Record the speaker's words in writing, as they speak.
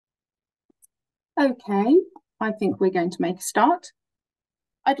Okay, I think we're going to make a start.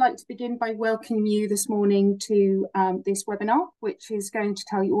 I'd like to begin by welcoming you this morning to this webinar, which is going to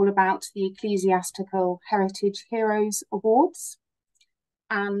tell you all about the Ecclesiastical Heritage Heroes Awards.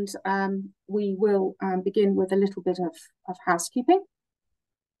 And we will begin with a little bit of housekeeping.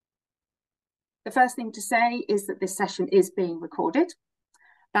 The first thing to say is that this session is being recorded.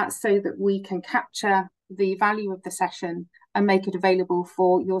 That's so that we can capture the value of the session and make it available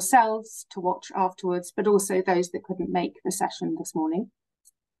for yourselves to watch afterwards, but also those that couldn't make the session this morning.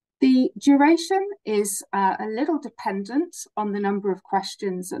 The duration is a little dependent on the number of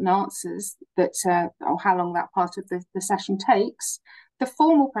questions and answers that, or how long that part of the session takes. The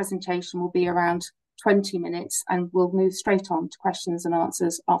formal presentation will be around 20 minutes and we'll move straight on to questions and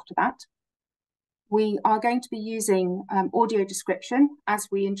answers after that. We are going to be using audio description as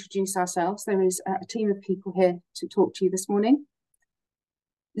we introduce ourselves. There is a team of people here to talk to you this morning.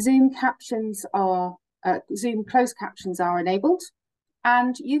 Zoom closed captions are enabled,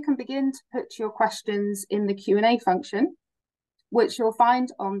 and you can begin to put your questions in the Q&A function, which you'll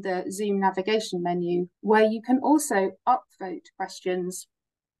find on the Zoom navigation menu, where you can also upvote questions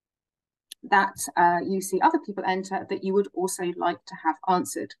that you see other people enter that you would also like to have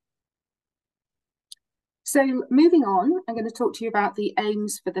answered. So moving on, I'm going to talk to you about the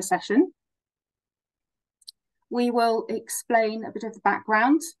aims for the session. We will explain a bit of the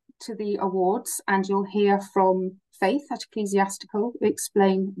background to the awards, and you'll hear from Faith at Ecclesiastical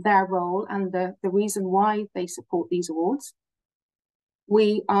explain their role and the reason why they support these awards.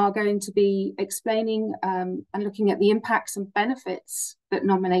 We are going to be explaining and looking at the impacts and benefits that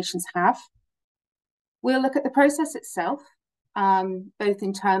nominations have. We'll look at the process itself, both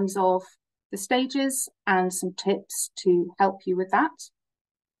in terms of the stages and some tips to help you with that.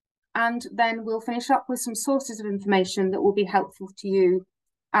 And then we'll finish up with some sources of information that will be helpful to you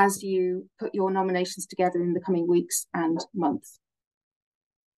as you put your nominations together in the coming weeks and months.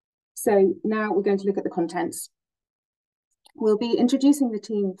 So now we're going to look at the contents. We'll be introducing the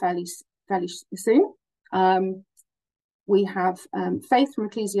team fairly soon. We have Faith from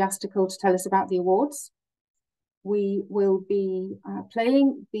Ecclesiastical to tell us about the awards. We will be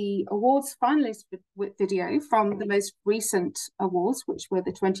playing the awards finalist video from the most recent awards, which were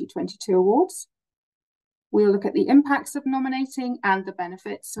the 2022 awards. We'll look at the impacts of nominating and the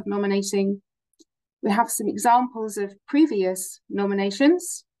benefits of nominating. We have some examples of previous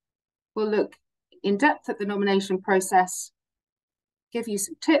nominations. We'll look in depth at the nomination process, give you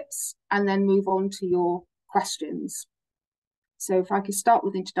some tips, and then move on to your questions. So if I could start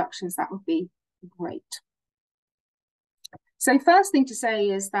with introductions, that would be great. So first thing to say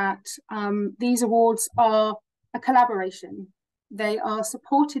is that these awards are a collaboration. They are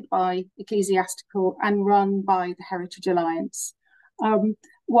supported by Ecclesiastical and run by the Heritage Alliance.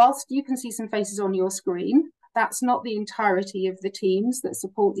 Whilst you can see some faces on your screen, that's not the entirety of the teams that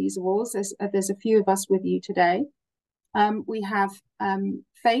support these awards. There's a few of us with you today. We have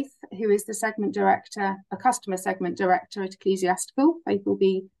Faith, who is the segment director, a customer segment director at Ecclesiastical. Faith will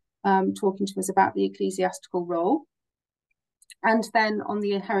be talking to us about the ecclesiastical role. And then on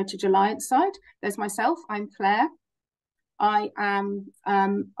the Heritage Alliance side, there's myself. I'm Claire. I am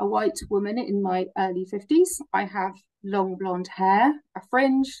a white woman in my early 50s. I have long blonde hair, a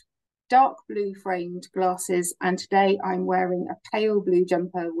fringe, dark blue framed glasses, and today I'm wearing a pale blue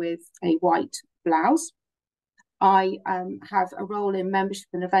jumper with a white blouse. I have a role in membership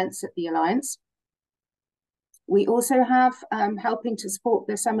and events at the Alliance. We also have, helping to support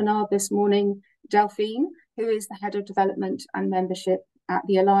the seminar this morning, Delphine, who is the Head of Development and Membership at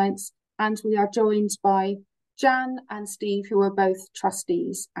the Alliance. And we are joined by Jan and Steve, who are both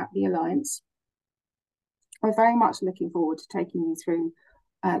trustees at the Alliance. We're very much looking forward to taking you through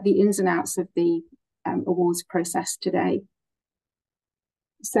the ins and outs of the awards process today.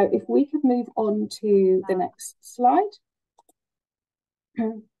 So if we could move on to the next slide.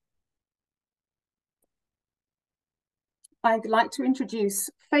 I'd like to introduce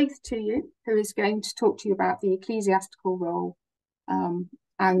Faith to you, who is going to talk to you about the ecclesiastical role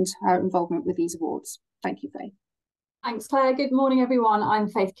and her involvement with these awards. Thank you, Faith. Thanks, Claire. Good morning, everyone. I'm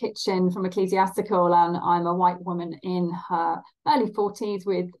Faith Kitchen from Ecclesiastical, and I'm a white woman in her early 40s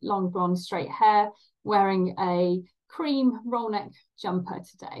with long blonde straight hair, wearing a cream roll neck jumper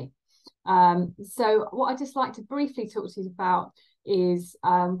today. So what I'd just like to briefly talk to you about is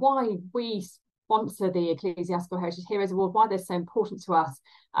why we sponsor the Ecclesiastical Heritage Heroes Award, why they're so important to us,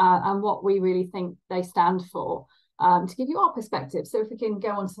 and what we really think they stand for, to give you our perspective. So if we can go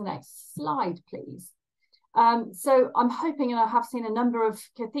on to the next slide, please. So I'm hoping, and I have seen a number of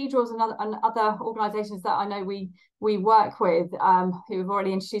cathedrals and other organisations that I know we work with who have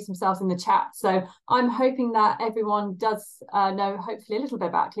already introduced themselves in the chat. So I'm hoping that everyone does know hopefully a little bit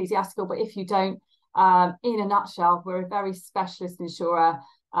about Ecclesiastical, but if you don't, in a nutshell, we're a very specialist insurer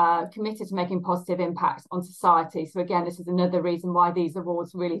committed to making positive impacts on society. So again, this is another reason why these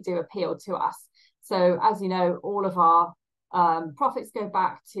awards really do appeal to us. So as you know, all of our profits go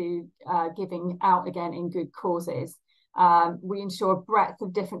back to giving out again in good causes. We insure a breadth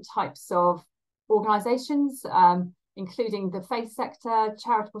of different types of organisations, including the faith sector,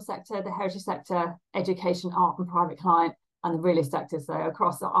 charitable sector, the heritage sector, education, art and private client, and the real estate sector, so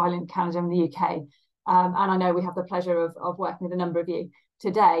across Ireland, Canada and the UK. And I know we have the pleasure of working with a number of you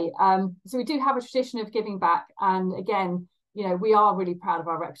today. So we do have a tradition of giving back. And again, you know, we are really proud of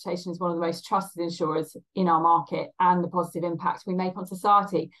our reputation as one of the most trusted insurers in our market and the positive impact we make on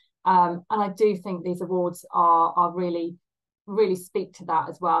society. And I do think these awards are really, really speak to that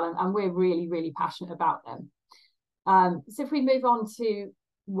as well. And we're really, really passionate about them. So if we move on to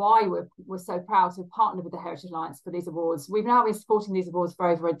why we're so proud to partner with the Heritage Alliance for these awards. We've now been supporting these awards for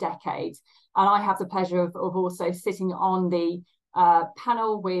over a decade. And I have the pleasure of also sitting on the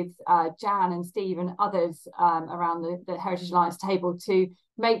panel with Jan and Steve and others around the Heritage Alliance table to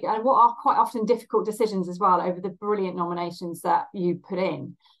make what are quite often difficult decisions as well over the brilliant nominations that you put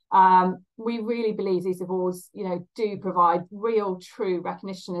in. We really believe these awards, you know, do provide real, true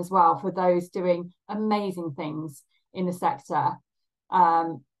recognition as well for those doing amazing things in the sector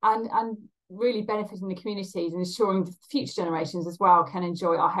and really benefiting the communities and ensuring that future generations as well can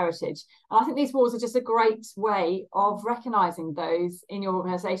enjoy our heritage. And I think these awards are just a great way of recognising those in your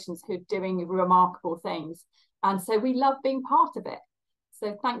organisations who are doing remarkable things. And so we love being part of it.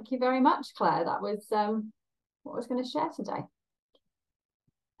 So thank you very much, Claire. That was what I was going to share today.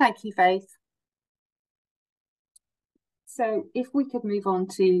 Thank you, Faith. So if we could move on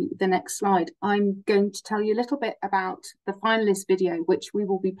to the next slide, I'm going to tell you a little bit about the finalist video, which we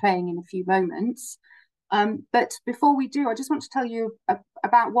will be playing in a few moments. But before we do, I just want to tell you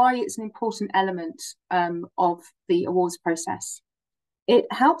about why it's an important element of the awards process. It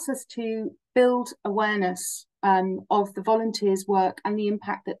helps us to build awareness of the volunteers' work and the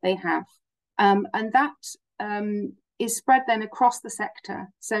impact that they have. And that is spread then across the sector.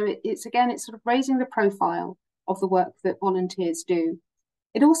 So it's sort of raising the profile of the work that volunteers do.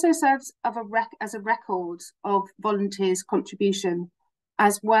 It also serves as a record of volunteers' contribution,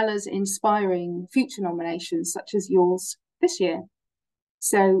 as well as inspiring future nominations such as yours this year.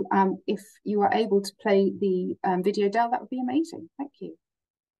 So if you are able to play the video, Del, that would be amazing. Thank you.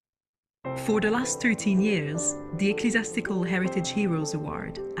 For the last 13 years, the Ecclesiastical Heritage Heroes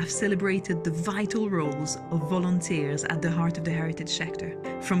Award have celebrated the vital roles of volunteers at the heart of the heritage sector,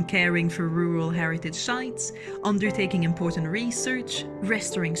 from caring for rural heritage sites, undertaking important research,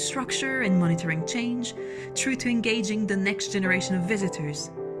 restoring structure and monitoring change, through to engaging the next generation of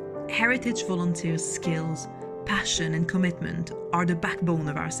visitors. Heritage volunteers' skills, passion and commitment are the backbone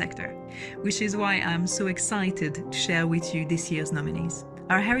of our sector, which is why I'm so excited to share with you this year's nominees.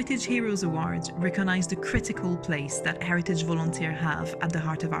 Our Heritage Heroes Awards recognise the critical place that heritage volunteers have at the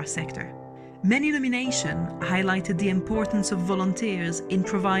heart of our sector. Many nominations highlighted the importance of volunteers in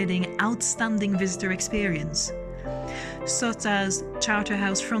providing outstanding visitor experience, such as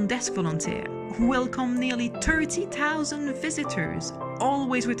Charterhouse Front Desk Volunteer, who welcomed nearly 30,000 visitors,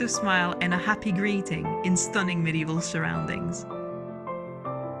 always with a smile and a happy greeting in stunning medieval surroundings.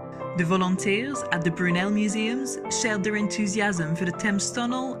 The volunteers at the Brunel Museums shared their enthusiasm for the Thames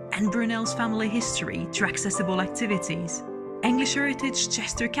Tunnel and Brunel's family history through accessible activities. English Heritage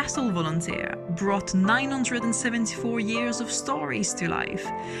Chester Castle Volunteer brought 974 years of stories to life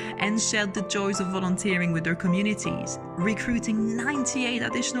and shared the joys of volunteering with their communities, recruiting 98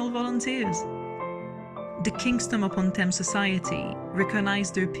 additional volunteers. The Kingston upon Thames Society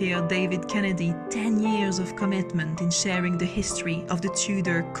recognised their peer David Kennedy 10 years of commitment in sharing the history of the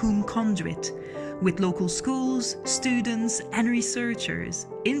Tudor Coombe Conduit with local schools, students and researchers,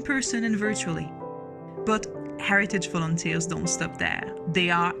 in person and virtually. But heritage volunteers don't stop there. They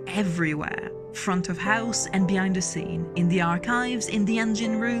are everywhere, front of house and behind the scene, in the archives, in the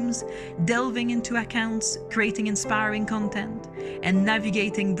engine rooms, delving into accounts, creating inspiring content and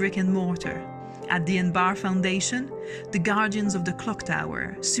navigating brick and mortar. At the Enbar Foundation, the Guardians of the Clock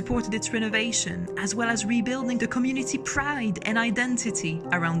Tower supported its renovation, as well as rebuilding the community pride and identity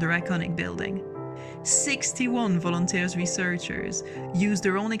around their iconic building. 61 volunteers researchers used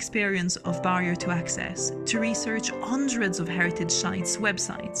their own experience of barrier to access to research hundreds of heritage sites'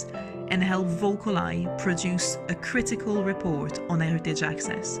 websites and help Vocali produce a critical report on heritage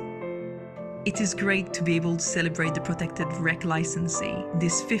access. It is great to be able to celebrate the Protected Wreck Licensee,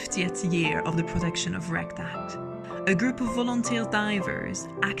 this 50th year of the Protection of Wrecked Act. A group of volunteer divers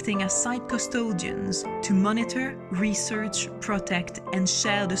acting as site custodians to monitor, research, protect and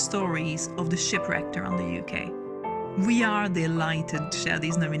share the stories of the shipwrecked around the UK. We are delighted to share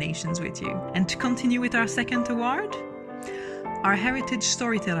these nominations with you. And to continue with our second award, our Heritage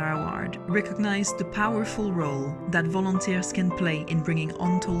Storyteller Award recognized the powerful role that volunteers can play in bringing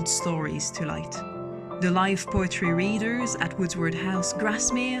untold stories to light. The live poetry readers at Woodward House,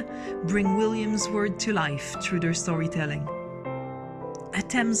 Grasmere, bring William's word to life through their storytelling. A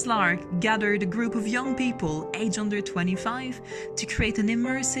Thames Lark gathered a group of young people aged under 25 to create an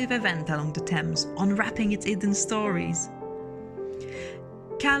immersive event along the Thames, unwrapping its hidden stories.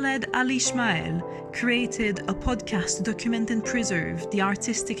 Khaled Ali Ismail created a podcast to document and preserve the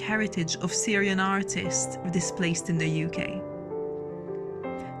artistic heritage of Syrian artists displaced in the UK.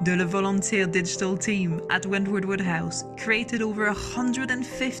 The Le Volontaire digital team at Wentworth Woodhouse created over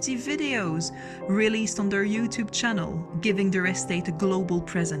 150 videos released on their YouTube channel, giving their estate a global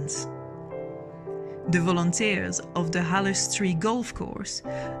presence. The volunteers of the Hallerstree Golf Course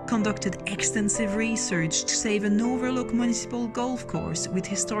conducted extensive research to save an overlooked municipal golf course with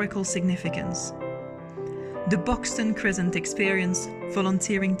historical significance. The Buxton Crescent Experience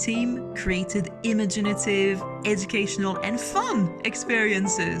volunteering team created imaginative, educational and fun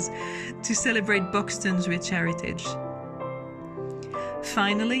experiences to celebrate Buxton's rich heritage.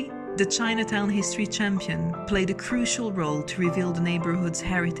 Finally, the Chinatown History Champion played a crucial role to reveal the neighbourhood's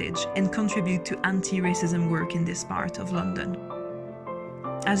heritage and contribute to anti-racism work in this part of London.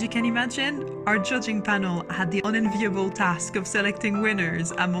 As you can imagine, our judging panel had the unenviable task of selecting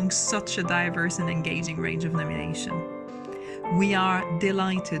winners amongst such a diverse and engaging range of nomination. We are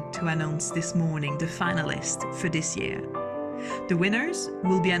delighted to announce this morning the finalists for this year. The winners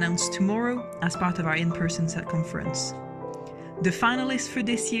will be announced tomorrow as part of our in-person set conference. The finalists for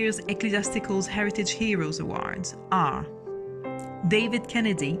this year's Ecclesiastical Heritage Heroes Awards are David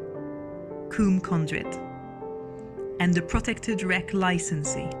Kennedy, Coombe Conduit, and the Protected Wreck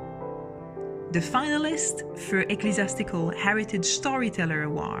Licensee. The finalists for Ecclesiastical Heritage Storyteller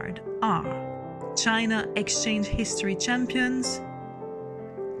Award are China Exchange History Champions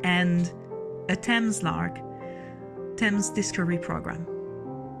and a Thames Lark Thames Discovery Programme.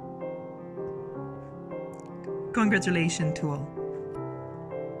 Congratulations to all.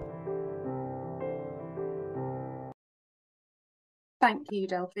 Thank you,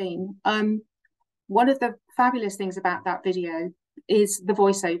 Delphine. One of the fabulous things about that video is the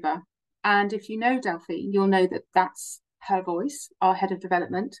voiceover. And if you know Delphine, you'll know that that's her voice, our head of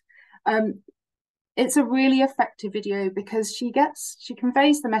development. It's a really effective video because she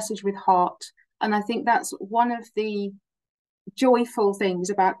conveys the message with heart. And I think that's one of the joyful things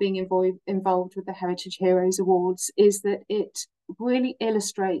about being involved with the Heritage Heroes Awards is that it really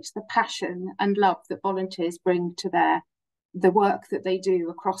illustrates the passion and love that volunteers bring to the work that they do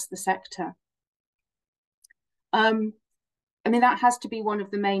across the sector. I mean, that has to be one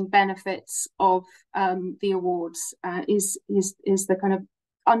of the main benefits of the awards is the kind of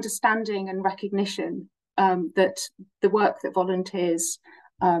understanding and recognition that the work that volunteers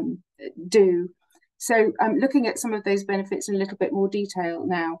do. So I'm looking at some of those benefits in a little bit more detail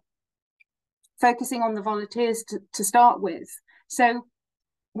now, focusing on the volunteers to start with. So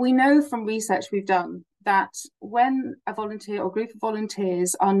we know from research we've done that when a volunteer or group of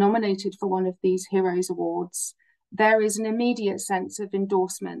volunteers are nominated for one of these Heroes Awards, there is an immediate sense of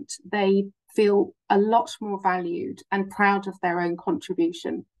endorsement. They feel a lot more valued and proud of their own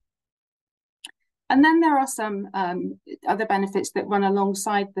contribution. And then there are some other benefits that run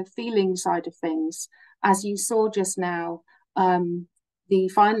alongside the feeling side of things. As you saw just now, the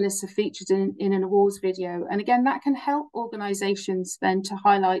finalists are featured in an awards video. And again, that can help organisations then to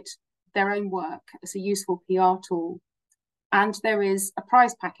highlight their own work as a useful PR tool. And there is a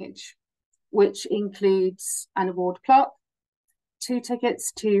prize package, which includes an award plaque, 2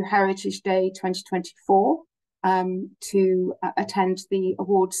 tickets to Heritage Day 2024 to attend the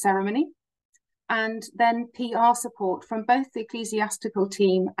award ceremony, and then PR support from both the Ecclesiastical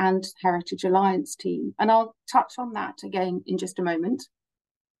team and Heritage Alliance team. And I'll touch on that again in just a moment.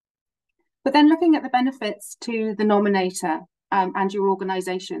 But then looking at the benefits to the nominator and your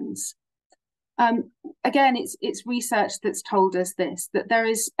organisations. Again, it's research that's told us this, that there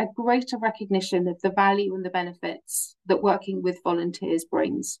is a greater recognition of the value and the benefits that working with volunteers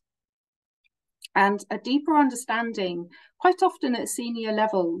brings. And a deeper understanding, quite often at senior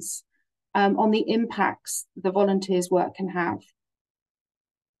levels, on the impacts the volunteers' work can have.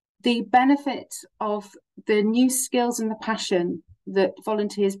 The benefit of the new skills and the passion that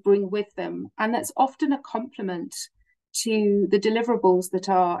volunteers bring with them, and that's often a complement to the deliverables that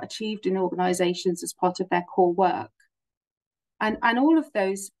are achieved in organisations as part of their core work. And all of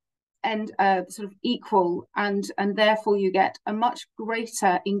those end sort of equal, and therefore you get a much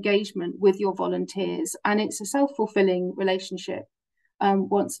greater engagement with your volunteers, and it's a self-fulfilling relationship.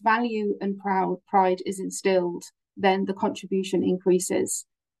 Once value and pride is instilled, then the contribution increases,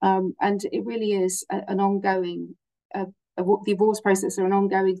 and it really is an ongoing. The awards process are an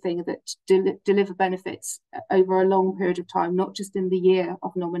ongoing thing that deliver benefits over a long period of time, not just in the year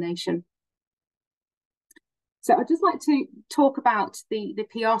of nomination. So I'd just like to talk about the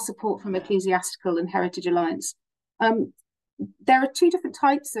PR support from Ecclesiastical and Heritage Alliance. There are two different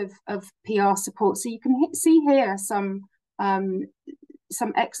types of PR support. So you can see here some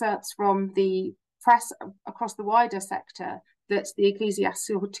excerpts from the press across the wider sector that the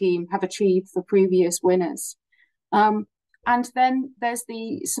Ecclesiastical team have achieved for previous winners. And then there's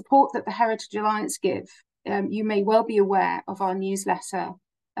the support that the Heritage Alliance give. You may well be aware of our newsletter,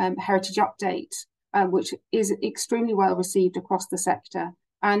 Heritage Update, which is extremely well received across the sector.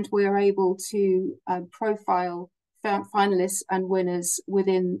 And we are able to profile finalists and winners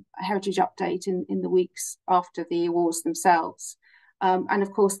within Heritage Update in the weeks after the awards themselves. And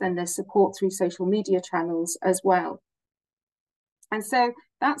of course, then there's support through social media channels as well. And so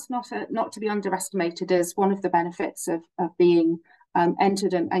that's not to be underestimated as one of the benefits of being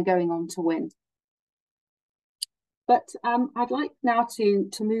entered and going on to win. But I'd like now to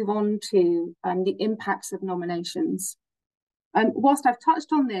move on to the impacts of nominations. Whilst I've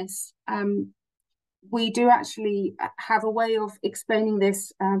touched on this, we do actually have a way of explaining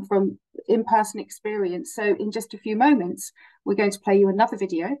this from in-person experience. So in just a few moments, we're going to play you another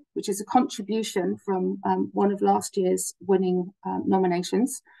video, which is a contribution from one of last year's winning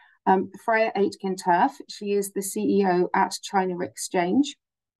nominations, Freya Aitken-Turf. She is the CEO at China Exchange,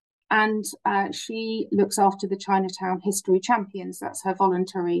 and she looks after the Chinatown History Champions. That's her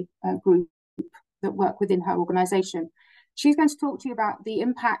voluntary group that work within her organisation. She's going to talk to you about the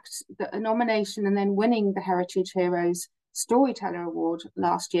impact that a nomination and then winning the Heritage Heroes Storyteller Award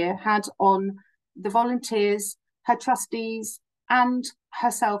last year had on the volunteers, her trustees, and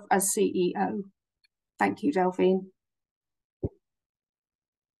herself as CEO. Thank you, Delphine.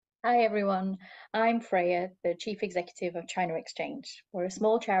 Hi everyone, I'm Freya, the Chief Executive of China Exchange. We're a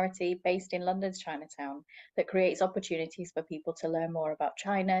small charity based in London's Chinatown that creates opportunities for people to learn more about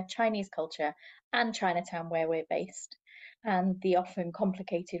China, Chinese culture, and Chinatown where we're based, and the often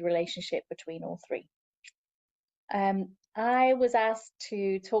complicated relationship between all three. I was asked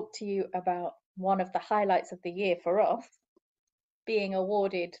to talk to you about one of the highlights of the year for us, being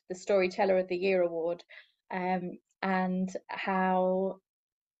awarded the Storyteller of the Year award, and how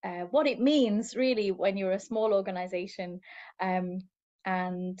what it means really when you're a small organization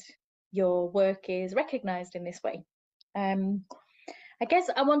and your work is recognized in this way. I guess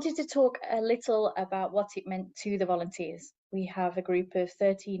I wanted to talk a little about what it meant to the volunteers. We have a group of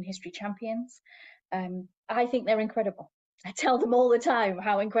 13 history champions. I think they're incredible. I tell them all the time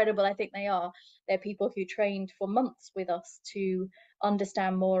how incredible I think they are. They're people who trained for months with us to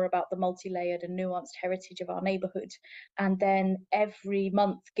understand more about the multi-layered and nuanced heritage of our neighbourhood, and then every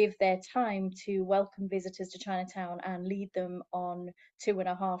month give their time to welcome visitors to Chinatown and lead them on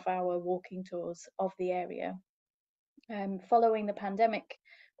 2.5-hour walking tours of the area. Following the pandemic,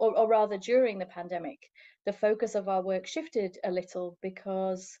 or rather during the pandemic, the focus of our work shifted a little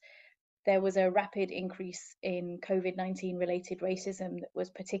because there was a rapid increase in COVID-19 related racism that was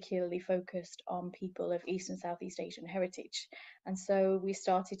particularly focused on people of East and Southeast Asian heritage. And so we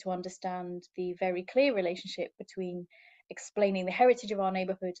started to understand the very clear relationship between explaining the heritage of our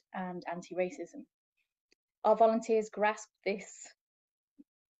neighbourhood and anti-racism. Our volunteers grasped this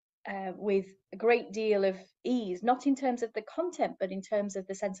with a great deal of ease, not in terms of the content, but in terms of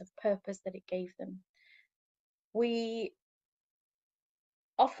the sense of purpose that it gave them. We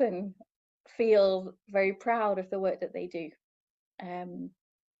often feel very proud of the work that they do,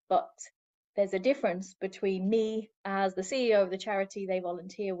 but there's a difference between me as the CEO of the charity they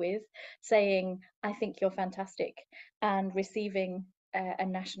volunteer with saying, I think you're fantastic, and receiving a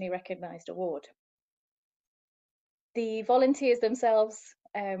nationally recognised award. The volunteers themselves,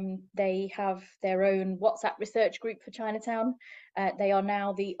 they have their own WhatsApp research group for Chinatown. They are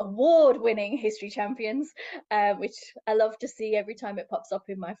now the award-winning history champions, which I love to see every time it pops up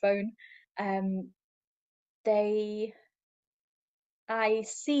in my phone. I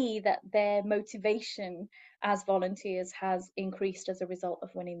see that their motivation as volunteers has increased as a result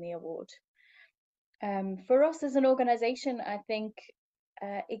of winning the award. For us as an organisation, I think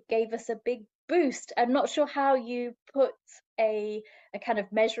it gave us a big boost. I'm not sure how you put a kind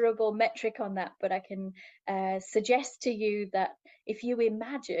of measurable metric on that, but I can suggest to you that if you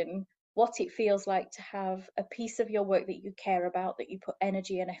imagine what it feels like to have a piece of your work that you care about, that you put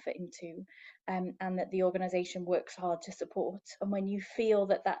energy and effort into, and that the organisation works hard to support, and when you feel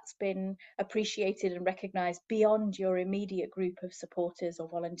that that's been appreciated and recognised beyond your immediate group of supporters or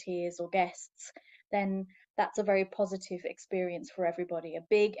volunteers or guests, then that's a very positive experience for everybody, a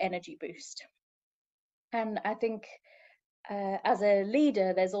big energy boost. And I think as a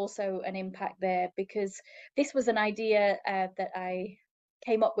leader, there's also an impact there, because this was an idea that I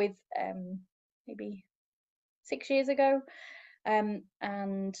came up with maybe 6 years ago.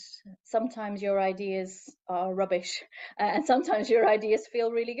 And sometimes your ideas are rubbish, and sometimes your ideas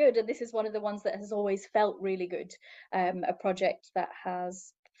feel really good. And this is one of the ones that has always felt really good. A project that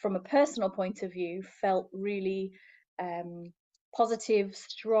has, from a personal point of view, felt really positive,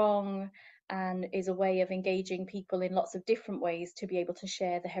 strong, and is a way of engaging people in lots of different ways to be able to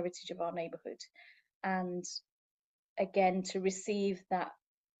share the heritage of our neighbourhood. And again, to receive that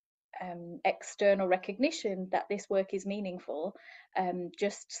external recognition that this work is meaningful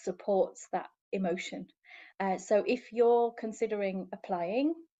just supports that emotion. So if you're considering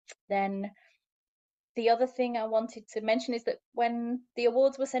applying, then the other thing I wanted to mention is that when the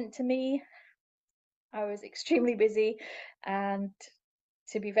awards were sent to me, I was extremely busy, and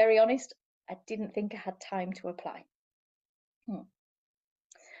to be very honest, I didn't think I had time to apply.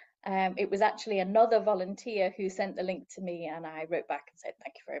 It was actually another volunteer who sent the link to me, and I wrote back and said,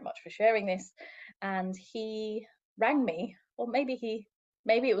 thank you very much for sharing this. And he rang me, or maybe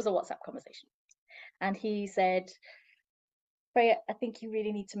it was a WhatsApp conversation. And he said, Freya, I think you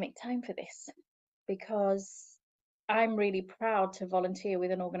really need to make time for this, because I'm really proud to volunteer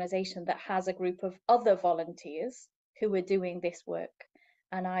with an organisation that has a group of other volunteers who are doing this work.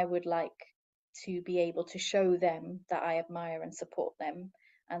 And I would like to be able to show them that I admire and support them.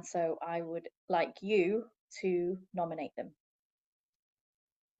 And so I would like you to nominate them.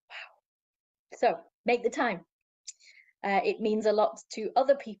 Wow. So make the time. It means a lot to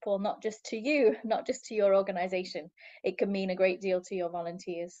other people, not just to you, not just to your organisation. It can mean a great deal to your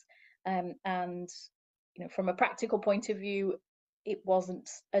volunteers. And you know, from a practical point of view, it wasn't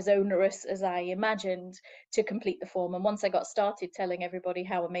as onerous as I imagined to complete the form. And once I got started telling everybody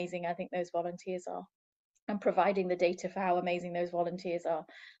how amazing I think those volunteers are, and providing the data for how amazing those volunteers are,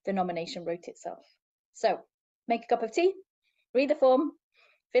 the nomination wrote itself. So make a cup of tea, read the form,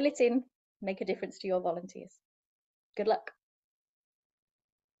 fill it in, make a difference to your volunteers. Good luck.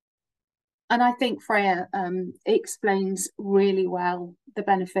 And I think Freya explains really well the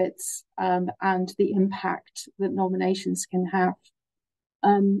benefits and the impact that nominations can have.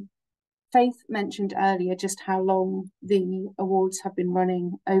 Faith mentioned earlier just how long the awards have been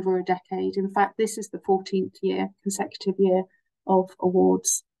running, over a decade. In fact, this is the 14th consecutive year of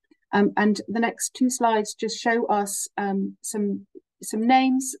awards. And the next two slides just show us some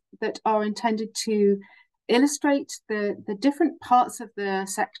names that are intended to illustrate the different parts of the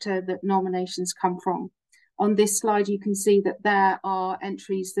sector that nominations come from. On this slide, you can see that there are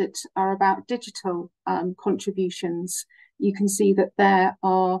entries that are about digital contributions. You can see that there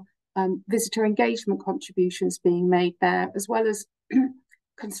are visitor engagement contributions being made there, as well as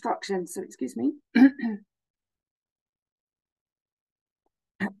construction. So, excuse me.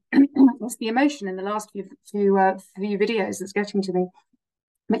 It's the emotion in the last few videos that's getting to me.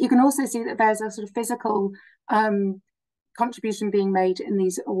 But you can also see that there's a sort of physical contribution being made in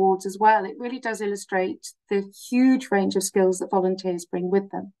these awards as well. It really does illustrate the huge range of skills that volunteers bring with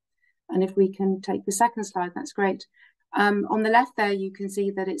them. And if we can take the second slide, that's great. On the left there, you can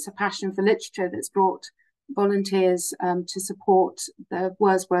see that it's a passion for literature that's brought volunteers to support the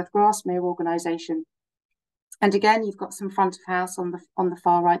Wordsworth Grasmere organisation. And again, you've got some front of house on the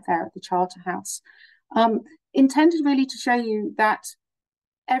far right there at the Charter House. Intended really to show you that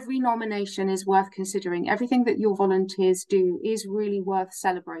every nomination is worth considering. Everything that your volunteers do is really worth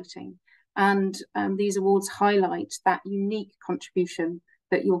celebrating. And these awards highlight that unique contribution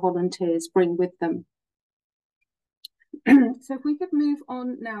that your volunteers bring with them. So if we could move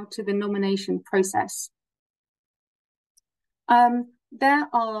on now to the nomination process. There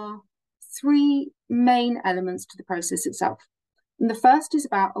are three main elements to the process itself. And the first is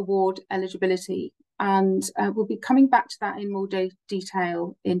about award eligibility. And we'll be coming back to that in more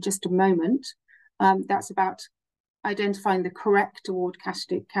detail in just a moment. That's about identifying the correct award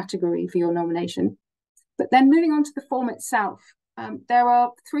category for your nomination. But then moving on to the form itself, there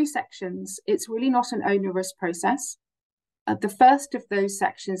are three sections. It's really not an onerous process. The first of those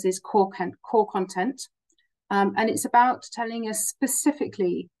sections is core content. And it's about telling us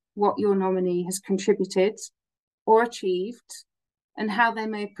specifically what your nominee has contributed or achieved and how they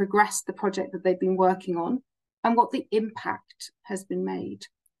may progress the project that they've been working on and what the impact has been made.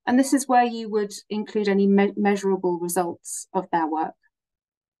 And this is where you would include any measurable results of their work.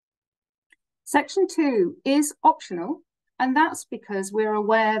 Section 2 is optional, and that's because we're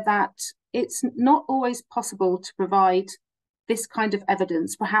aware that it's not always possible to provide this kind of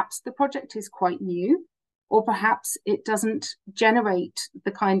evidence. Perhaps the project is quite new, or perhaps it doesn't generate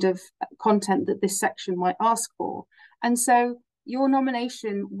the kind of content that this section might ask for. And so your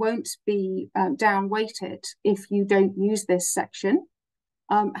nomination won't be down-weighted if you don't use this section.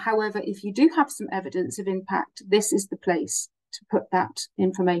 However, if you do have some evidence of impact, this is the place to put that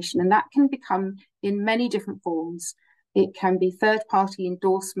information. And that can become in many different forms. It can be third-party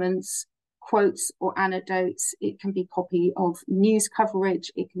endorsements, quotes or anecdotes. It can be copy of news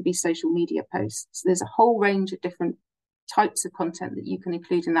coverage. It can be social media posts. There's a whole range of different types of content that you can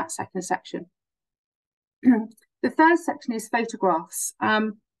include in that second section. The third section is photographs,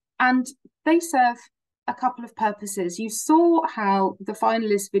 and they serve a couple of purposes. You saw how the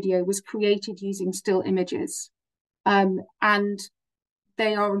finalist video was created using still images, and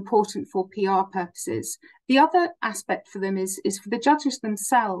they are important for PR purposes. The other aspect for them is for the judges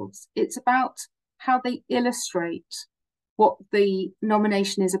themselves. It's about how they illustrate what the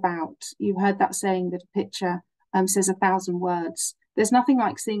nomination is about. You heard that saying that a picture says 1,000 words. There's nothing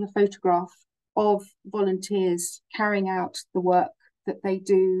like seeing a photograph of volunteers carrying out the work that they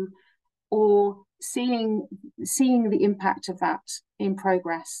do, or seeing the impact of that in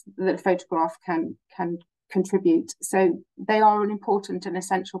progress that a photograph can contribute. So they are an important and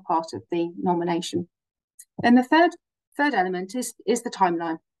essential part of the nomination. And the third element is the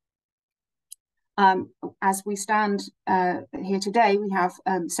timeline. As we stand here today, we have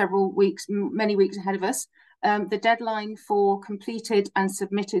many weeks ahead of us. The deadline for completed and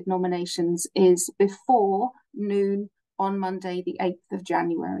submitted nominations is before noon on Monday, the 8th of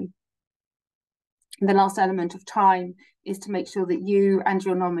January. And the last element of time is to make sure that you and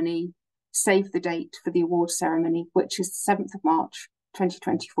your nominee save the date for the award ceremony, which is the 7th of March,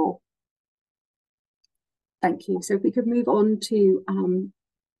 2024. Thank you. So if we could move on to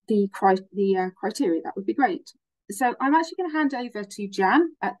the criteria, that would be great. So I'm actually going to hand over to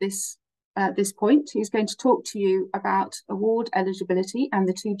Jan at this point, who's going to talk to you about award eligibility and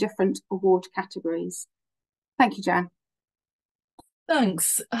the two different award categories. Thank you, Jan.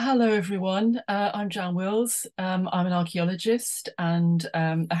 Thanks. Hello, everyone. I'm Jan Wills. I'm an archaeologist and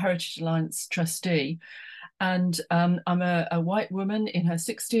a Heritage Alliance trustee. And I'm a white woman in her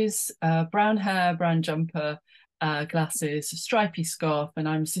 60s, brown hair, brown jumper, glasses, stripy scarf, and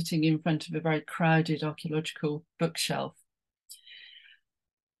I'm sitting in front of a very crowded archaeological bookshelf.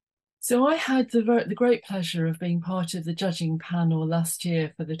 So I had the great pleasure of being part of the judging panel last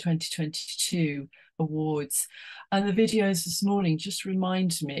year for the 2022 awards. And the videos this morning just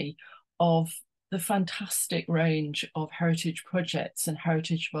remind me of the fantastic range of heritage projects and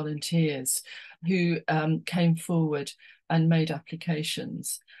heritage volunteers who came forward and made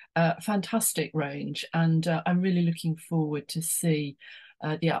applications. Fantastic range, and I'm really looking forward to see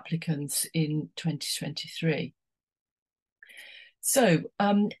the applicants in 2023. So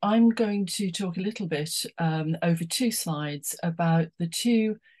I'm going to talk a little bit over two slides about the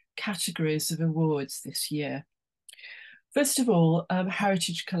two categories of awards this year. First of all,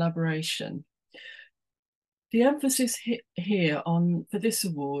 heritage collaboration. The emphasis here for this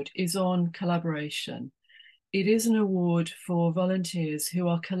award is on collaboration. It is an award for volunteers who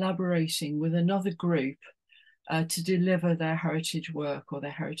are collaborating with another group to deliver their heritage work or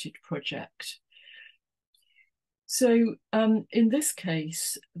their heritage project. So in this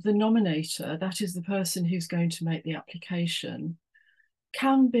case, the nominator, that is the person who's going to make the application,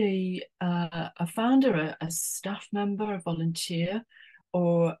 can be a founder, a staff member, a volunteer,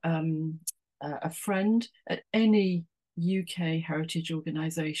 or a friend at any UK heritage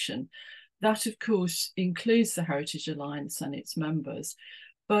organisation. That, of course, includes the Heritage Alliance and its members,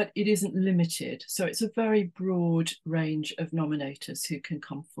 but it isn't limited. So it's a very broad range of nominators who can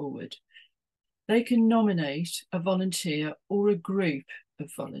come forward. They can nominate a volunteer or a group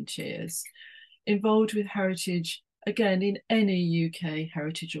of volunteers involved with heritage, again, in any UK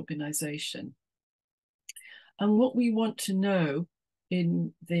heritage organisation. And what we want to know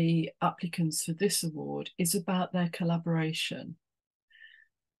in the applicants for this award is about their collaboration.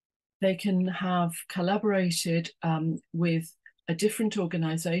 They can have collaborated with a different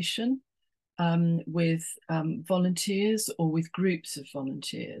organisation, with volunteers or with groups of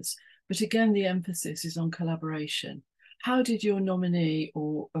volunteers. But again, the emphasis is on collaboration. how did your nominee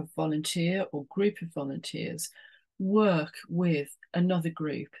or a volunteer or group of volunteers work with another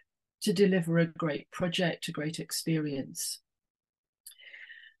group to deliver a great project, a great experience?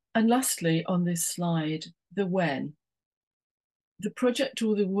 And lastly, on this slide, the when. The project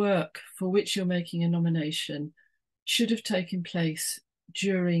or the work for which you're making a nomination should have taken place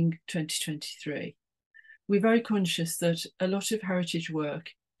during 2023. We're very conscious that a lot of heritage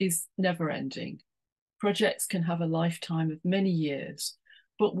work is never ending. Projects can have a lifetime of many years,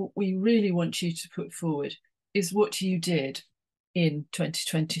 but what we really want you to put forward is what you did in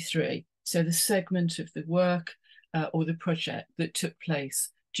 2023. So the segment of the work or the project that took place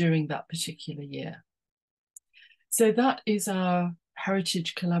during that particular year. So that is our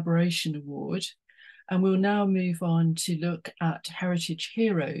Heritage Collaboration Award. And we'll now move on to look at Heritage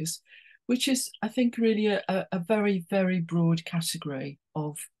Heroes, which is, I think, really a very, very broad category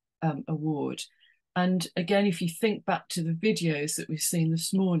of award. And again, if you think back to the videos that we've seen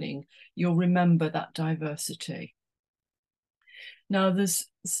this morning, you'll remember that diversity. Now, there's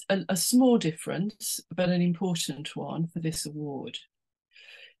a small difference, but an important one for this award.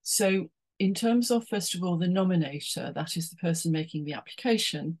 So in terms of, first of all, the nominator, that is the person making the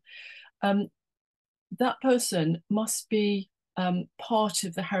application, that person must be part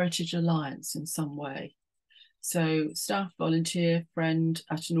of the Heritage Alliance in some way. So staff, volunteer, friend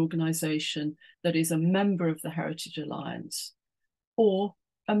at an organisation that is a member of the Heritage Alliance, or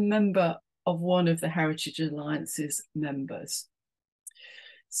a member of one of the Heritage Alliance's members.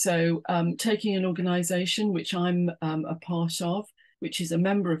 So taking an organisation which I'm a part of, which is a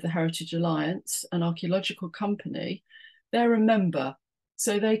member of the Heritage Alliance, an archaeological company, they're a member,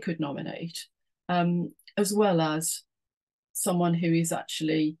 so they could nominate, as well as someone who is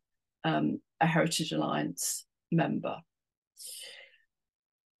actually a Heritage Alliance member.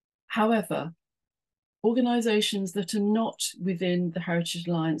 However, organisations that are not within the Heritage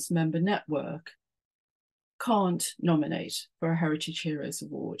Alliance member network can't nominate for a Heritage Heroes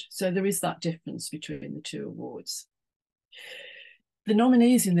Award. So there is that difference between the two awards. The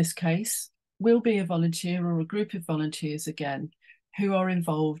nominees in this case will be a volunteer or a group of volunteers again who are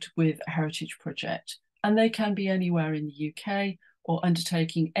involved with a heritage project, and they can be anywhere in the UK or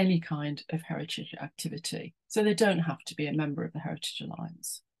undertaking any kind of heritage activity. So they don't have to be a member of the Heritage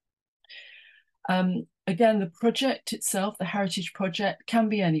Alliance. Again, the project itself, the heritage project, can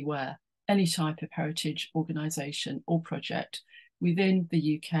be anywhere, any type of heritage organisation or project within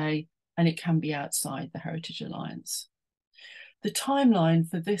the UK, and it can be outside the Heritage Alliance. The timeline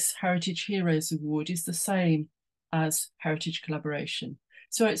for this Heritage Heroes Award is the same as Heritage Collaboration.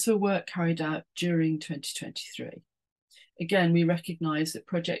 So it's for work carried out during 2023. Again, we recognise that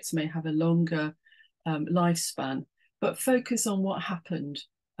projects may have a longer lifespan, but focus on what happened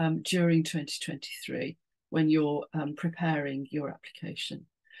during 2023 when you're preparing your application.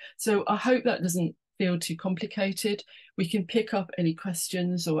 So I hope that doesn't feel too complicated. We can pick up any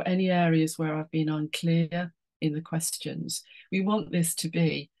questions or any areas where I've been unclear in the questions. We want this to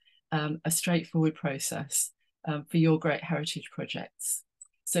be a straightforward process for your great heritage projects.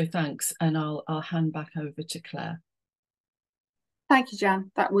 So thanks, and I'll hand back over to Claire. Thank you,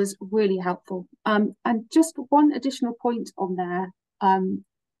 Jan. That was really helpful. And just one additional point on there,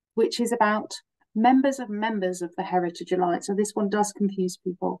 which is about members of the Heritage Alliance. So this one does confuse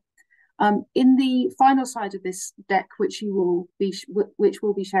people. In the final side of this deck, which will be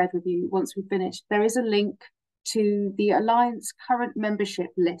shared with you once we've finished, there is a link to the Alliance current membership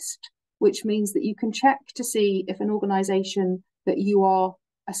list, which means that you can check to see if an organisation that you are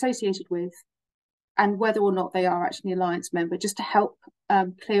associated with and whether or not they are actually an Alliance member, just to help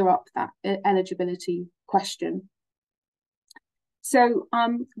clear up that eligibility question. So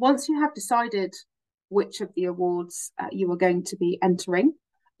once you have decided which of the awards you are going to be entering,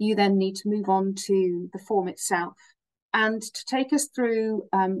 you then need to move on to the form itself. And to take us through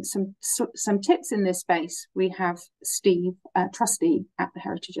some tips in this space, we have Steve, trustee at the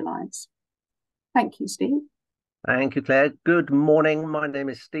Heritage Alliance. Thank you, Steve. Thank you, Claire. Good morning. My name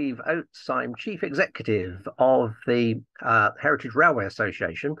is Steve Oates. I'm Chief Executive of the Heritage Railway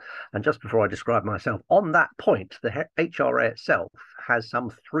Association. And just before I describe myself, on that point, the HRA itself has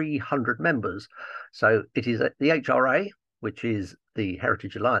some 300 members. So it is the HRA, which is the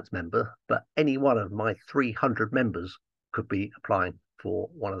Heritage Alliance member, but any one of my 300 members could be applying for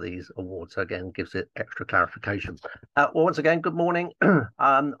one of these awards. So again, gives it extra clarification. Well, once again, good morning.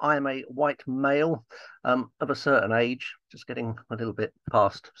 I am a white male of a certain age, just getting a little bit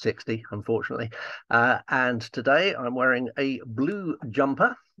past 60, unfortunately. And today I'm wearing a blue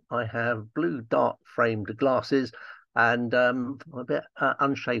jumper. I have blue dart framed glasses, and I'm a bit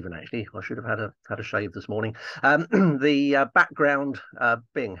unshaven actually. I should have had a shave this morning. The background,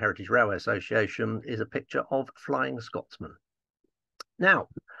 being Heritage Railway Association, is a picture of Flying Scotsman. Now,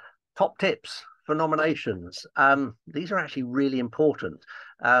 top tips for nominations. These are actually really important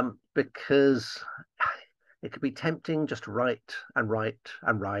because it could be tempting just to write and write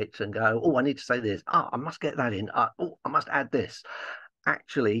and write and go, oh, I need to say this. I must get that in. Oh, I must add this.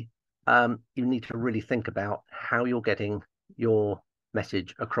 Actually, you need to really think about how you're getting your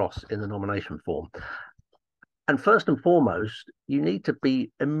message across in the nomination form. And first and foremost, you need to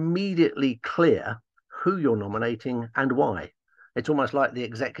be immediately clear who you're nominating and why. It's almost like the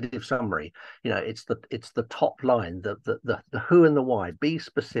executive summary. You know, it's the top line, the who and the why. Be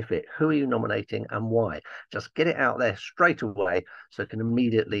specific. Who are you nominating and why? Just get it out there straight away so it can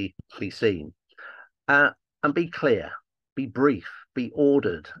immediately be seen. And be clear, be brief, be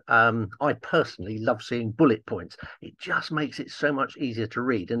ordered. I personally love seeing bullet points. It just makes it so much easier to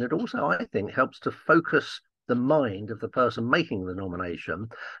read. And it also, I think, helps to focus the mind of the person making the nomination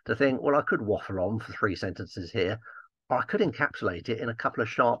to think, well, I could waffle on for 3 sentences here, or I could encapsulate it in a couple of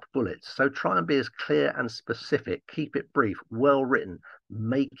sharp bullets. So try and be as clear and specific, keep it brief, well written,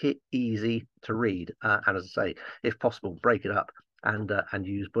 make it easy to read. And as I say, if possible, break it up and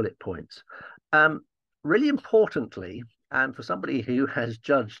use bullet points. Really importantly, and for somebody who has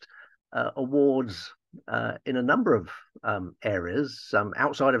judged awards in a number of areas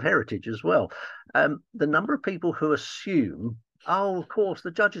outside of heritage as well, the number of people who assume, oh, of course, the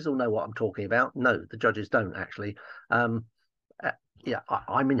judges will know what I'm talking about. No, the judges don't actually. Yeah,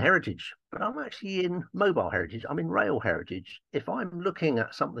 I'm in heritage, but I'm actually in mobile heritage. I'm in rail heritage. If I'm looking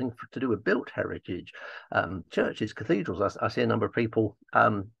at something to do with built heritage, churches, cathedrals, I see a number of people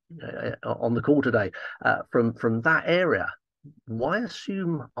on the call today from that area. Why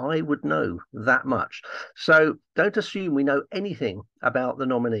assume I would know that much? So don't assume we know anything about the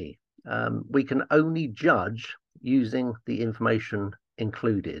nominee. We can only judge using the information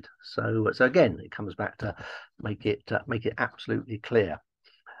included. So again, it comes back to make it absolutely clear.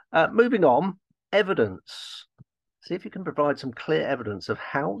 Moving on, evidence. See if you can provide some clear evidence of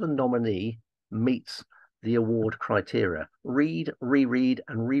how the nominee meets the award criteria. Read, reread,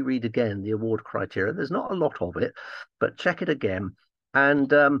 and reread again the award criteria. There's not a lot of it, but check it again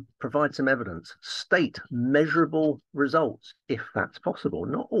and provide some evidence. State measurable results, if that's possible.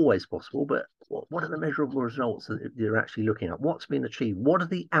 Not always possible, but what are the measurable results that you're actually looking at? What's been achieved? What are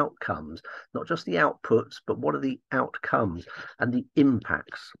the outcomes? Not just the outputs, but what are the outcomes and the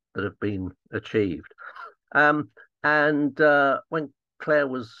impacts that have been achieved? When Claire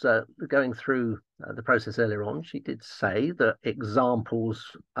was going through the process earlier on, she did say that examples,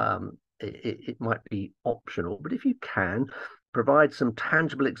 it might be optional, but if you can, provide some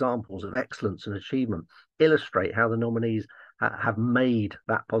tangible examples of excellence and achievement, illustrate how the nominees have made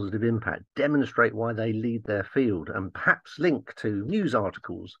that positive impact, demonstrate why they lead their field, and perhaps link to news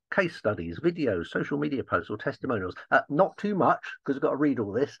articles, case studies, videos, social media posts, or testimonials. Not too much, because I've got to read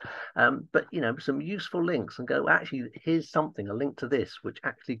all this, but some useful links and go, actually, here's something, a link to this, which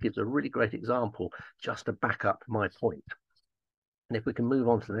actually gives a really great example just to back up my point. And if we can move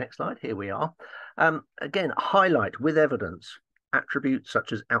on to the next slide, here we are. Again, highlight with evidence attributes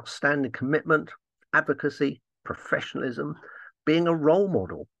such as outstanding commitment, advocacy, professionalism, being a role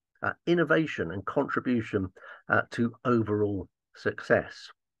model, innovation and contribution to overall success.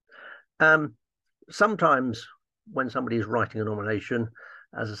 Sometimes when somebody is writing a nomination,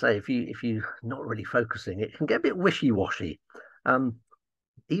 as I say, if you're not really focusing, it can get a bit wishy-washy.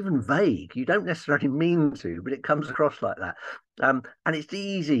 Even vague. You don't necessarily mean to, but it comes across like that. And it's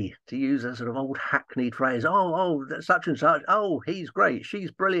easy to use a sort of old hackneyed phrase, oh, such and such, oh, he's great, she's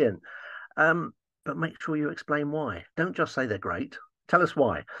brilliant. But make sure you explain why. Don't just say they're great. Tell us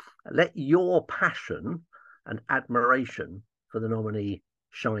why. Let your passion and admiration for the nominee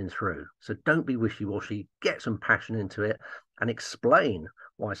shine through. So don't be wishy-washy, get some passion into it and explain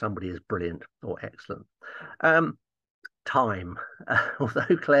why somebody is brilliant or excellent. Time.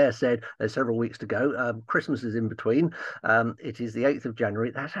 Although Claire said there's several weeks to go, Christmas is in between. It is the 8th of January.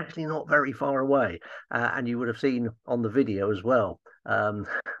 That's actually not very far away. And you would have seen on the video as well,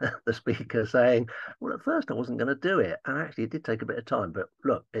 the speaker saying, well, at first I wasn't going to do it. And actually it did take a bit of time, but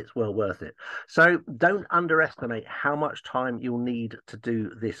look, it's well worth it. So don't underestimate how much time you'll need to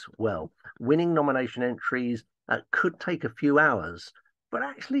do this well. Winning nomination entries could take a few hours, but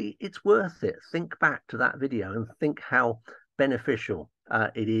actually it's worth it. Think back to that video and think how beneficial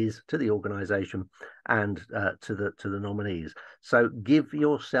it is to the organisation and to the nominees. So give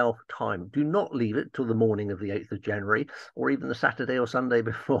yourself time. Do not leave it till the morning of the 8th of January or even the Saturday or Sunday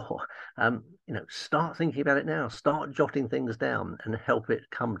before. Start thinking about it now. Start jotting things down and help it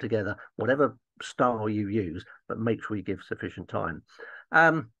come together, whatever style you use, but make sure you give sufficient time.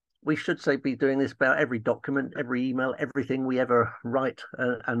 We should be doing this about every document, every email, everything we ever write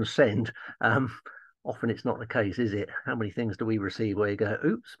and send. Often it's not the case, is it? How many things do we receive where you go,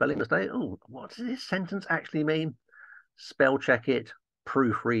 oops, spelling mistake. Oh, what does this sentence actually mean? Spell check it,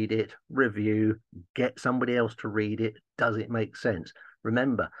 proofread it, review, get somebody else to read it. Does it make sense?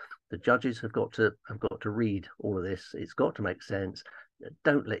 Remember, the judges have got to read all of this. It's got to make sense.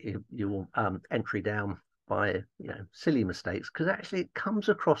 Don't let your entry down by silly mistakes, because actually it comes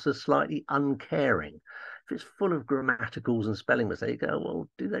across as slightly uncaring. If it's full of grammaticals and spelling mistakes, you go, well,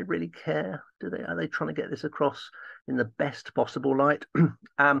 do they really care? Are they trying to get this across in the best possible light?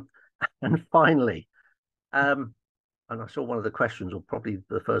 And finally, and I saw one of the questions, or probably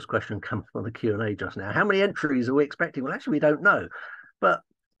the first question comes from the Q&A just now. How many entries are we expecting? Well, actually, we don't know. But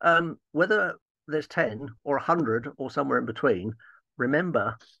whether there's 10 or 100 or somewhere in between,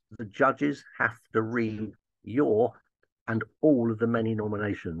 remember, the judges have to read your and all of the many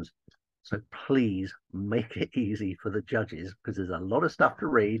nominations. So please make it easy for the judges, because there's a lot of stuff to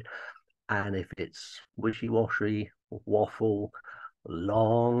read. And if it's wishy-washy, waffle,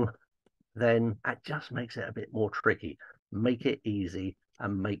 long, then that just makes it a bit more tricky. Make it easy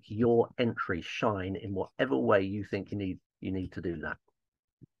and make your entry shine in whatever way you think you need to do that.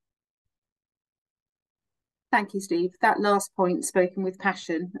 Thank you, Steve. That last point, spoken with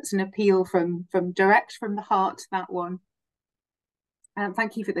passion. That's an appeal from direct from the heart, that one.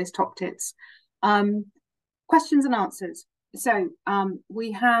 Thank you for those top tips. Questions and answers. So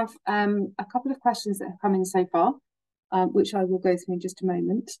we have a couple of questions that have come in so far, which I will go through in just a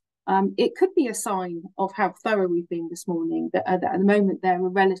moment. It could be a sign of how thorough we've been this morning, that at the moment there are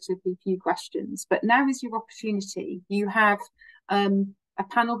relatively few questions, but now is your opportunity. You have a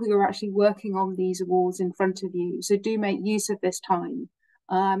panel who are actually working on these awards in front of you, so do make use of this time.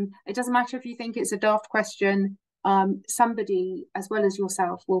 It doesn't matter if you think it's a daft question, somebody as well as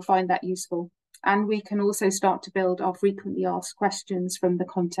yourself will find that useful, and we can also start to build our frequently asked questions from the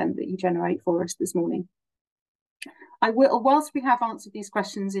content that you generate for us this morning. Whilst we have answered these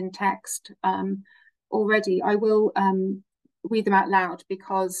questions in text already, I will read them out loud,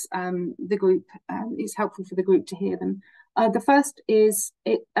 because the group is helpful for the group to hear them. The first is,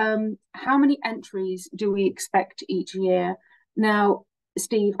 how many entries do we expect each year? Now,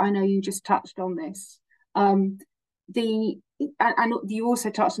 Steve, I know you just touched on this. And you also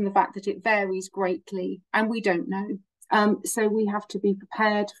touched on the fact that it varies greatly, and we don't know. So we have to be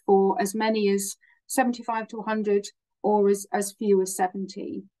prepared for as many as 75 to 100, or as few as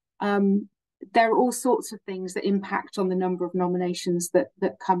 70. There are all sorts of things that impact on the number of nominations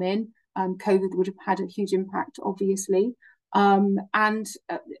that come in. COVID would have had a huge impact, obviously. And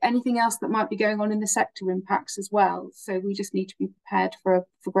anything else that might be going on in the sector impacts as well. So we just need to be prepared for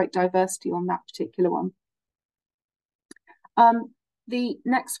great diversity on that particular one. The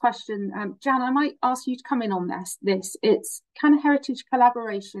next question, Jan, I might ask you to come in on this. It's, can heritage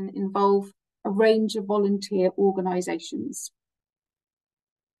collaboration involve a range of volunteer organisations?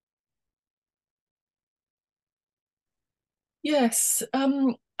 Yes,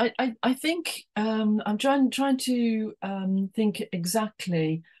 I think I'm trying to think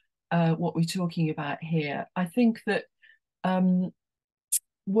exactly what we're talking about here. I think that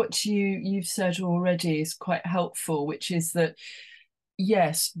what you've said already is quite helpful, which is that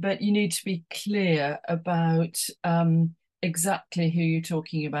yes, but you need to be clear about exactly who you're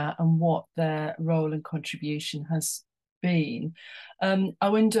talking about and what their role and contribution has been. I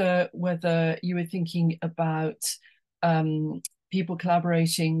wonder whether you were thinking about people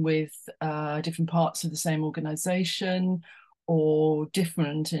collaborating with different parts of the same organisation, or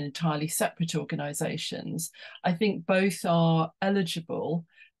different and entirely separate organisations. I think both are eligible,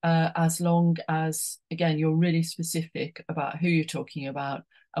 as long as, again, you're really specific about who you're talking about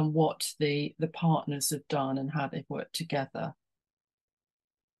and what the partners have done and how they've worked together.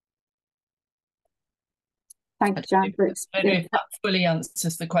 Thank you, Jan. I don't know if that fully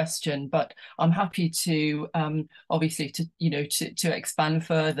answers the question, but I'm happy to obviously to expand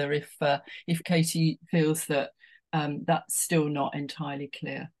further if Katie feels that that's still not entirely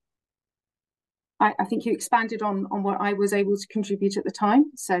clear. I think you expanded on what I was able to contribute at the time,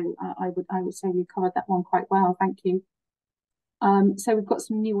 so I would say we covered that one quite well. Thank you. So we've got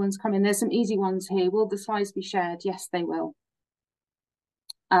some new ones coming. There's some easy ones here. Will the slides be shared? Yes, they will.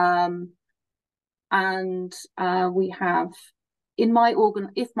 And we have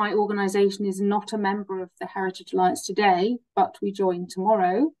if my organisation is not a member of the Heritage Alliance today, but we join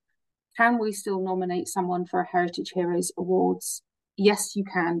tomorrow, can we still nominate someone for a Heritage Heroes Awards? Yes, you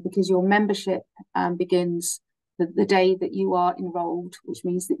can, because your membership begins the day that you are enrolled, which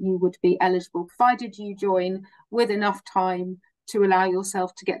means that you would be eligible, provided you join with enough time to allow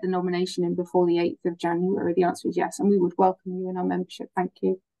yourself to get the nomination in before the 8th of January. The answer is yes, and we would welcome you in our membership. Thank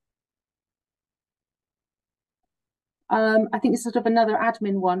you. I think it's sort of another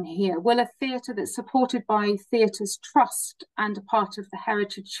admin one here. Will a theatre that's supported by Theatres Trust and a part of the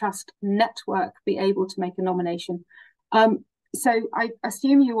Heritage Trust network be able to make a nomination? So I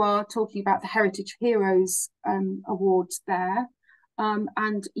assume you are talking about the Heritage Heroes Awards there.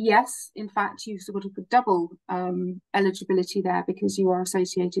 And yes, in fact, you sort of double eligibility there because you are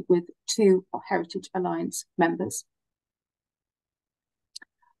associated with 2 Heritage Alliance members.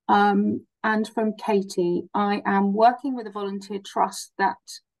 And from Katie, I am working with a volunteer trust that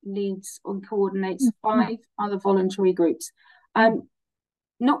leads and coordinates 5 other voluntary groups.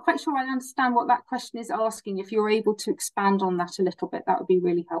 Not quite sure I understand what that question is asking. If you're able to expand on that a little bit, that would be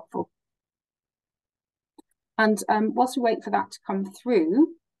really helpful. And whilst we wait for that to come through,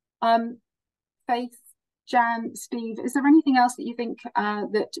 Faith, Jan, Steve, is there anything else that you think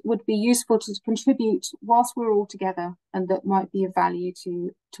that would be useful to contribute whilst we're all together and that might be of value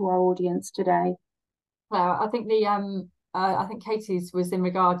to our audience today? Well, I think I think Katie's was in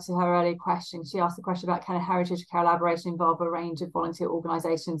regard to her earlier question. She asked the question about can a heritage collaboration involve a range of volunteer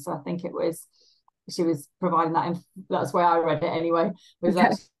organisations. So I think it was, she was providing that, that's where I read it anyway, was okay.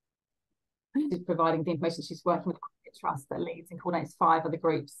 that she's providing the information. She's working with a trust that leads and coordinates 5 other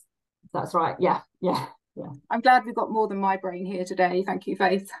groups. That's right. Yeah. I'm glad we've got more than my brain here today. Thank you,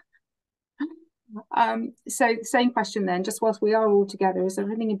 Faith. So same question then, just whilst we are all together, is there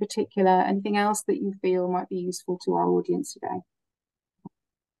anything in particular, anything else that you feel might be useful to our audience today?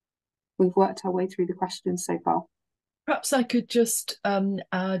 We've worked our way through the questions so far. Perhaps I could just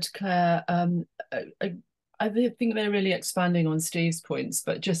add, Claire, I think they're really expanding on Steve's points,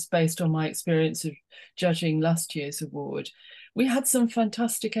 but just based on my experience of judging last year's award, we had some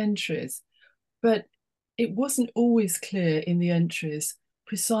fantastic entries, but it wasn't always clear in the entries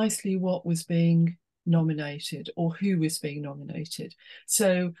precisely what was being nominated or who was being nominated.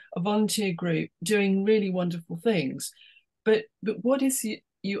 So a volunteer group doing really wonderful things, but what is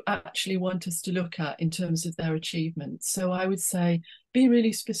you actually want us to look at in terms of their achievements? So I would say be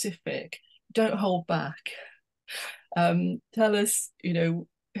really specific, don't hold back. Tell us,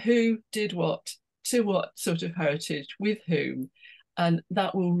 who did what, to what sort of heritage, with whom, and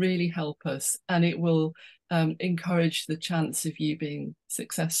that will really help us, and it will encourage the chance of you being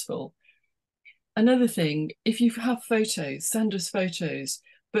successful. Another thing, if you have photos, send us photos,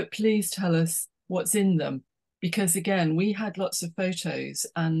 but please tell us what's in them, because again, we had lots of photos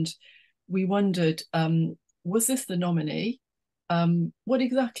and we wondered, was this the nominee? What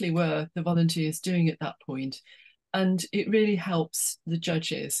exactly were the volunteers doing at that point? And it really helps the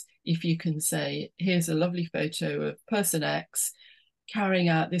judges if you can say, here's a lovely photo of person X carrying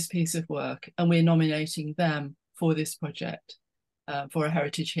out this piece of work, and we're nominating them for this project, for a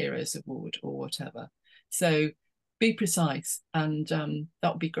Heritage Heroes Award or whatever. So be precise, and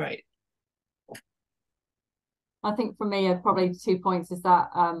that would be great. I think for me, probably 2 points is that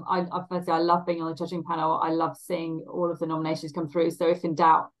I love being on the judging panel. I love seeing all of the nominations come through. So if in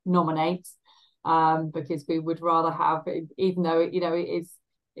doubt, nominate, because we would rather have, even though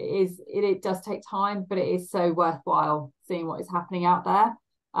it does take time, but it is so worthwhile seeing what is happening out there,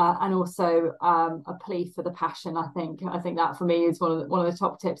 and also a plea for the passion. I think that for me is one of the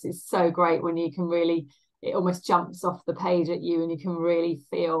top tips. It's so great when you can really, it almost jumps off the page at you, and you can really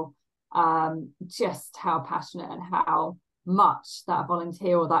feel just how passionate and how much that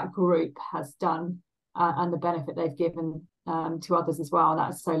volunteer or that group has done, and the benefit they've given to others as well. And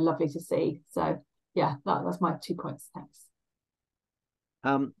that's so lovely to see. So yeah, that's my 2 points. Thanks.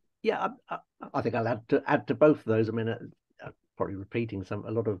 Yeah, I think I'll add to both of those. I mean, probably repeating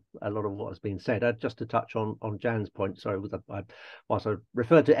a lot of what has been said. Just to touch on Jan's point. Sorry, whilst I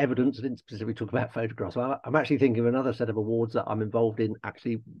referred to evidence, I didn't specifically talk about photographs. So I'm actually thinking of another set of awards that I'm involved in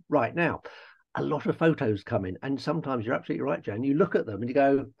actually right now. A lot of photos come in, and sometimes you're absolutely right, Jan. You look at them and you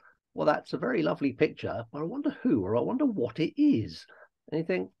go, "Well, that's a very lovely picture, but I wonder who, or I wonder what it is." And you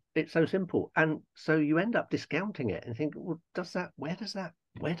think it's so simple, and so you end up discounting it and think, "Well, where does that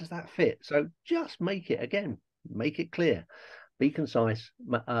fit?" So just make it clear. Be concise,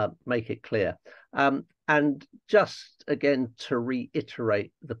 make it clear. And just again, to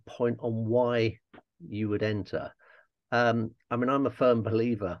reiterate the point on why you would enter. I mean, I'm a firm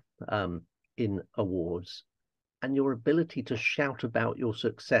believer in awards, and your ability to shout about your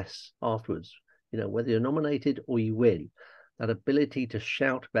success afterwards, you know, whether you're nominated or you win, that ability to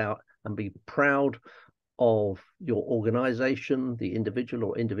shout about and be proud of your organization, the individual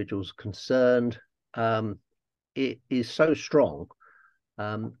or individuals concerned, it is so strong.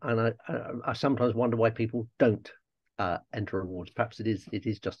 And I sometimes wonder why people don't enter awards. Perhaps it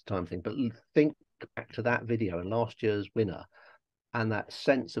is just a time thing, but think back to that video and last year's winner, and that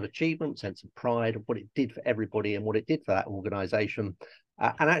sense of achievement, sense of pride, of what it did for everybody and what it did for that organization.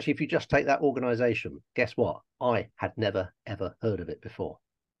 And actually, if you just take that organization, guess what? I had never, ever heard of it before.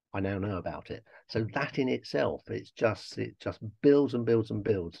 I now know about it. So that in itself, it just builds and builds and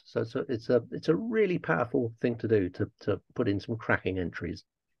builds. So it's a really powerful thing to do, to put in some cracking entries.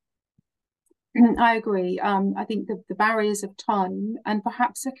 I agree. I think the barriers of time and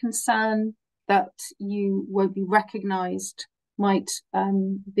perhaps a concern that you won't be recognised might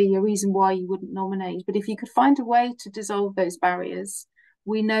be a reason why you wouldn't nominate. But if you could find a way to dissolve those barriers,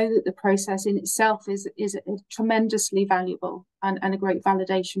 we know that the process in itself is a tremendously valuable and a great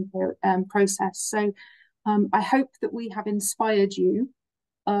validation process. So I hope that we have inspired you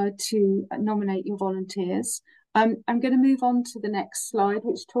to nominate your volunteers. I'm going to move on to the next slide,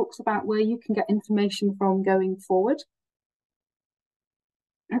 which talks about where you can get information from going forward.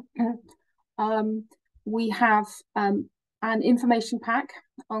 We have an information pack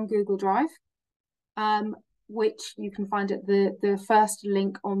on Google Drive, which you can find at the first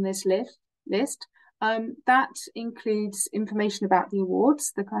link on this list. That includes information about the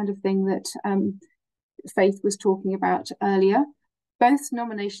awards, the kind of thing that Faith was talking about earlier, both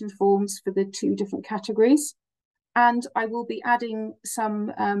nomination forms for the 2 different categories. And I will be adding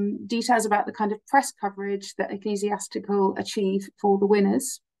some details about the kind of press coverage that Ecclesiastical achieve for the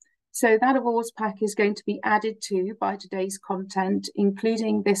winners. So that awards pack is going to be added to by today's content,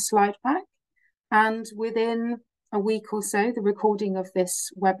 including this slide pack, and within a week or so, the recording of this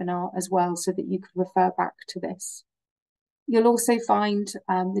webinar as well, so that you can refer back to this. You'll also find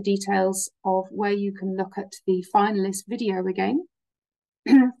the details of where you can look at the finalist video again.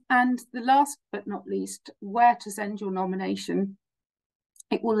 And the last but not least, where to send your nomination.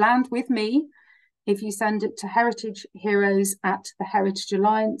 It will land with me if you send it to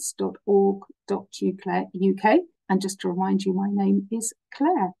heritageheroes@theheritagealliance.org.uk. And just to remind you, my name is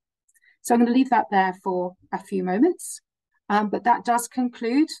Claire. So I'm going to leave that there for a few moments. But that does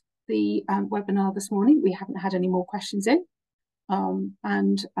conclude the webinar this morning. We haven't had any more questions in. So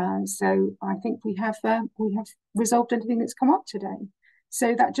I think we have resolved anything that's come up today.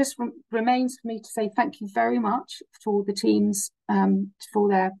 So that just remains for me to say thank you very much for the teams for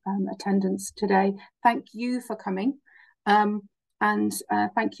their attendance today. Thank you for coming. And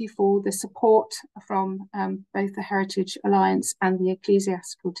thank you for the support from both the Heritage Alliance and the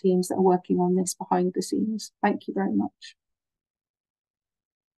Ecclesiastical teams that are working on this behind the scenes. Thank you very much.